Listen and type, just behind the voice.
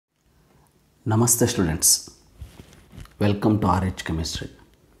Namaste students, welcome to RH Chemistry.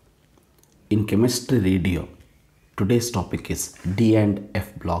 In Chemistry Radio, today's topic is D and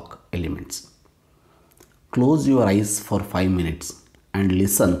F block elements. Close your eyes for 5 minutes and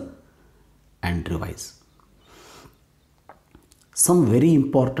listen and revise. Some very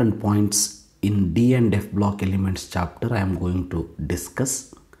important points in D and F block elements chapter I am going to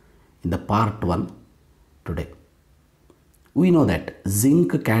discuss in the part 1 today. We know that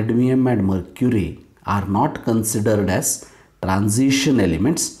zinc, cadmium and mercury are not considered as transition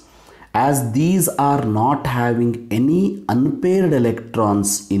elements as these are not having any unpaired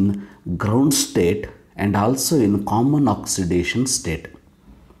electrons in ground state and also in common oxidation state.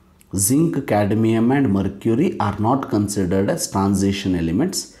 Zinc, cadmium and mercury are not considered as transition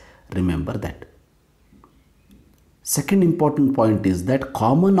elements. Remember that. Second important point is that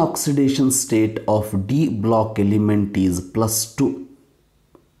common oxidation state of D block element is +2.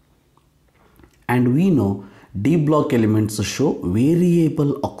 And we know D block elements show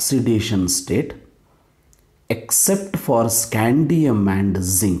variable oxidation state except for scandium and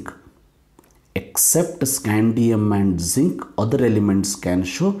zinc. Except scandium and zinc, other elements can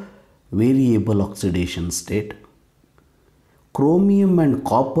show variable oxidation state. Chromium and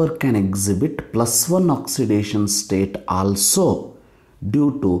copper can exhibit +1 oxidation state also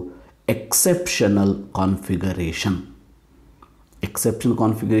due to exceptional configuration. Exceptional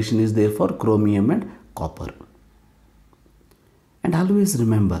configuration is there for chromium and copper. And always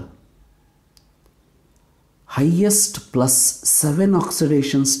remember, highest +7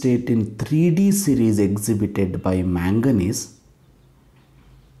 oxidation state in 3D series exhibited by manganese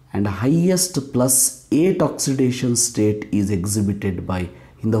and highest +8 oxidation state is exhibited by,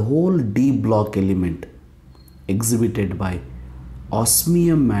 in the whole D block element, exhibited by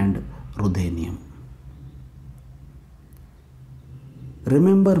osmium and ruthenium.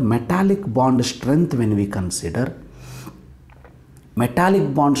 Remember metallic bond strength when we consider.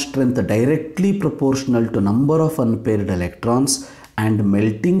 Metallic bond strength directly proportional to number of unpaired electrons and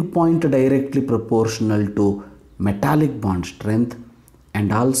melting point directly proportional to metallic bond strength.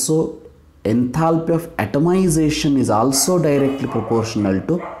 And also enthalpy of atomization is also directly proportional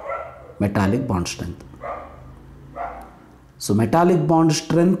to metallic bond strength. So metallic bond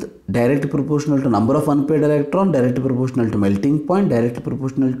strength directly proportional to number of unpaired electron, directly proportional to melting point, directly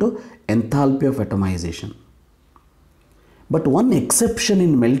proportional to enthalpy of atomization. But one exception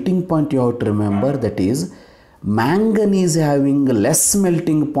in melting point you have to remember, that is manganese having less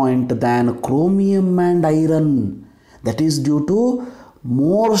melting point than chromium and iron. That is due to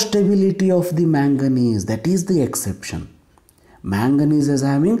more stability of the manganese. That is the exception. Manganese is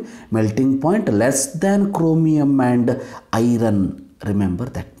having melting point less than chromium and iron. Remember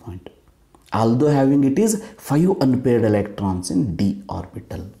that point. Although having it is 5 unpaired electrons in d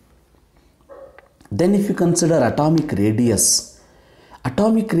orbital. Then if you consider atomic radius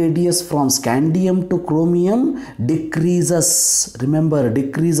from scandium to chromium decreases. Remember,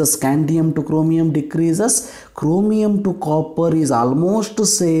 decreases. Scandium to chromium decreases. Chromium to copper is almost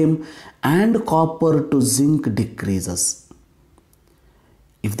same and copper to zinc decreases.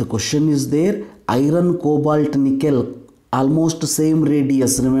 If the question is there, iron, cobalt, nickel, almost same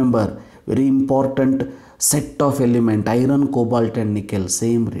radius. Remember, very important set of element, iron, cobalt and nickel,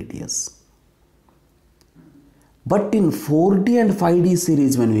 same radius. But in 4D and 5D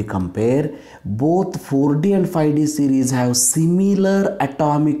series when we compare, both 4D and 5D series have similar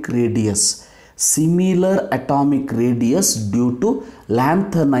atomic radius. Similar atomic radius due to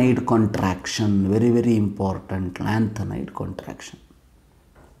lanthanide contraction. Very, very important, lanthanide contraction.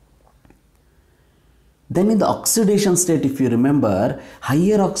 Then in the oxidation state, if you remember,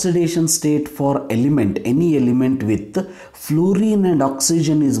 higher oxidation state for element, any element with fluorine and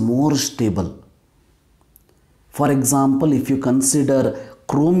oxygen is more stable. For example, if you consider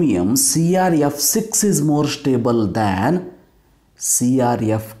chromium, CrF6 is more stable than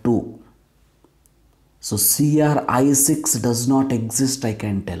CrF2. So CrI6 does not exist, I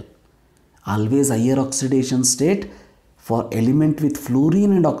can tell. Always higher oxidation state for element with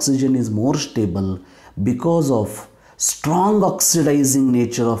fluorine and oxygen is more stable because of strong oxidizing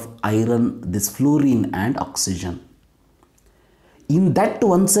nature of iron, this fluorine and oxygen. In that,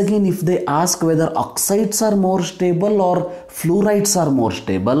 once again, if they ask whether oxides are more stable or fluorides are more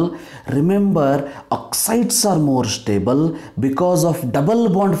stable, remember oxides are more stable because of double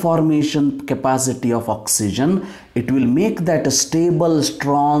bond formation capacity of oxygen. It will make that a stable,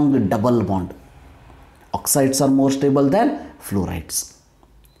 strong double bond. Oxides are more stable than fluorides.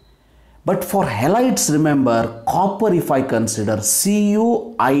 But for halides, remember, copper, if I consider,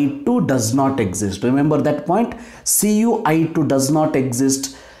 CuI2 does not exist. Remember that point? CuI2 does not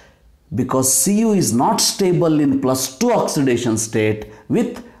exist because Cu is not stable in +2 oxidation state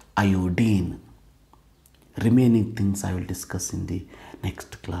with iodine. Remaining things I will discuss in the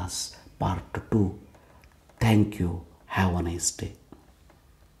next class, part 2. Thank you. Have a nice day.